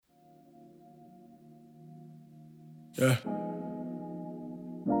Yeah.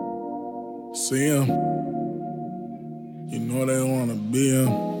 See him. You know they wanna be him.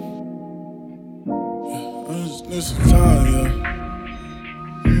 Yeah. I just need some time, yeah.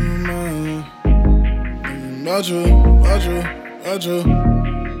 About you.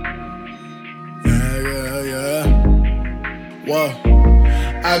 Yeah. Whoa.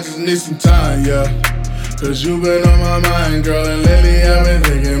 I just need some time, yeah. Cause you been on my mind, girl, and lately I've been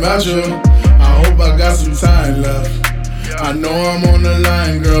thinking about you. I hope I got some time left. I know I'm on the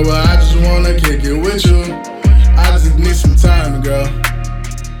line, girl, but I just wanna kick it with you. I just need some time, girl.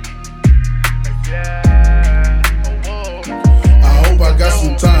 I hope I got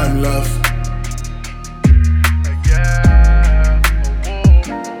some time left.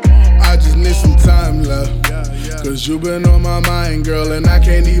 I just need some time left. Cause you been on my mind, girl, and I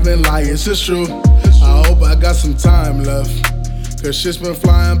can't even lie, it's just true. I hope I got some time left. Cause shit's been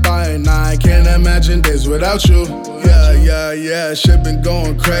flying by and I can't imagine days without you. Yeah, shit been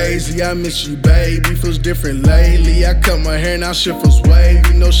going crazy. I miss you, baby. Feels different lately. I cut my hair, now shit feels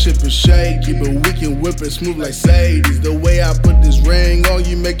wavy. No shit been shaky, but we can whip it smooth like Sadie's. The way I put this ring on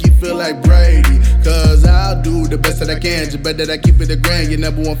you make you feel like Brady. Cause I'll do the best that I can. Just bet that I keep it a grand. Your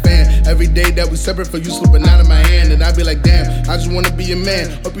 #1 fan. Every day that we separate for you slipping out of my hand. And I be like, damn, I just wanna be a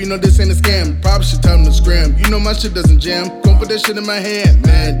man. Hope you know this ain't a scam. Probably should tell them to scram. You know my shit doesn't jam. Don't put that shit in my hand.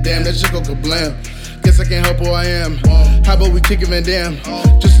 Man, damn, that shit go kablam. Guess I can't help who I am. How about we kick it, Van Dam?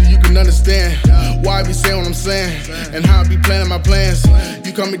 Just so you can understand why I be saying what I'm saying and how I be planning my plans.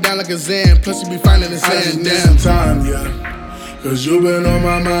 You calm me down like a Zan, plus you be finding the sand. I just need some time, yeah. Cause you been on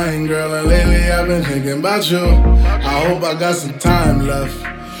my mind, girl, and lately I've been thinking about you. I hope I got some time left.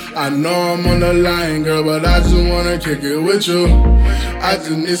 I know I'm on the line, girl, but I just wanna kick it with you. I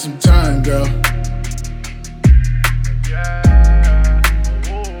just need some time, girl.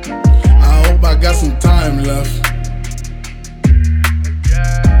 I got some time left.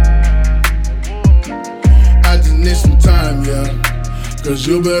 I just need some time, yeah. Cause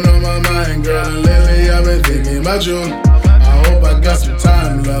you been on my mind, girl, and lately I've been thinking about you. I hope I got some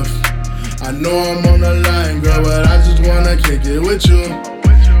time left. I know I'm on the line, girl, but I just wanna kick it with you.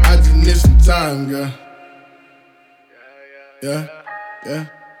 I just need some time, girl.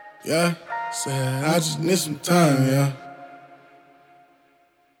 Yeah. Said I just need some time, yeah.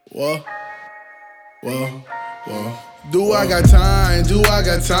 Whoa. Do I got time?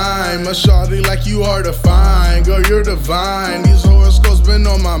 A shawty like you hard to find. Girl, you're divine. These horoscopes been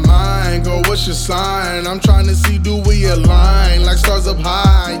on my mind. Girl, what's your sign? I'm trying to see, do we align? Like stars up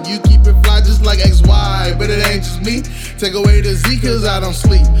high. You keep it fly just like XY. But it ain't just me. Take away the Z cause I don't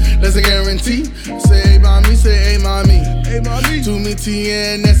sleep. That's a guarantee. Say hey mami, say hey mami. Tu me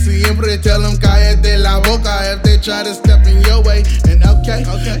tienes siempre. Tell them cállate la boca if they try to step in your way. And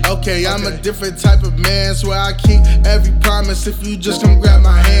okay, I'm a different type of man. Swear I keep every promise if you just come grab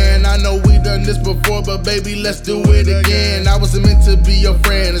my hand. I know we done this before, but baby, let's do it again. I wasn't meant to be your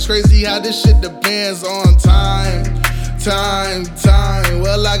friend. It's crazy how this shit depends on time.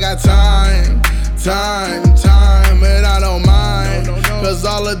 Well, I got time, and I don't mind. Cause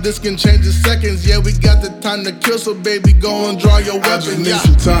all of this can change in seconds. Yeah, we got the time to kill, so baby, go and draw your weapon. I just need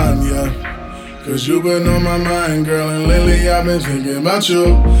some time, yeah. Cause you been on my mind, girl, and lately I've been thinking about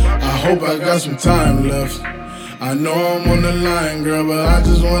you. I hope I got some time left. I know I'm on the line, girl, but I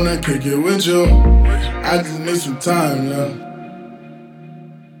just wanna kick it with you. I just need some time left.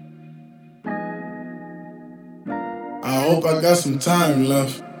 I hope I got some time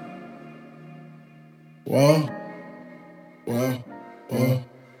left. Whoa.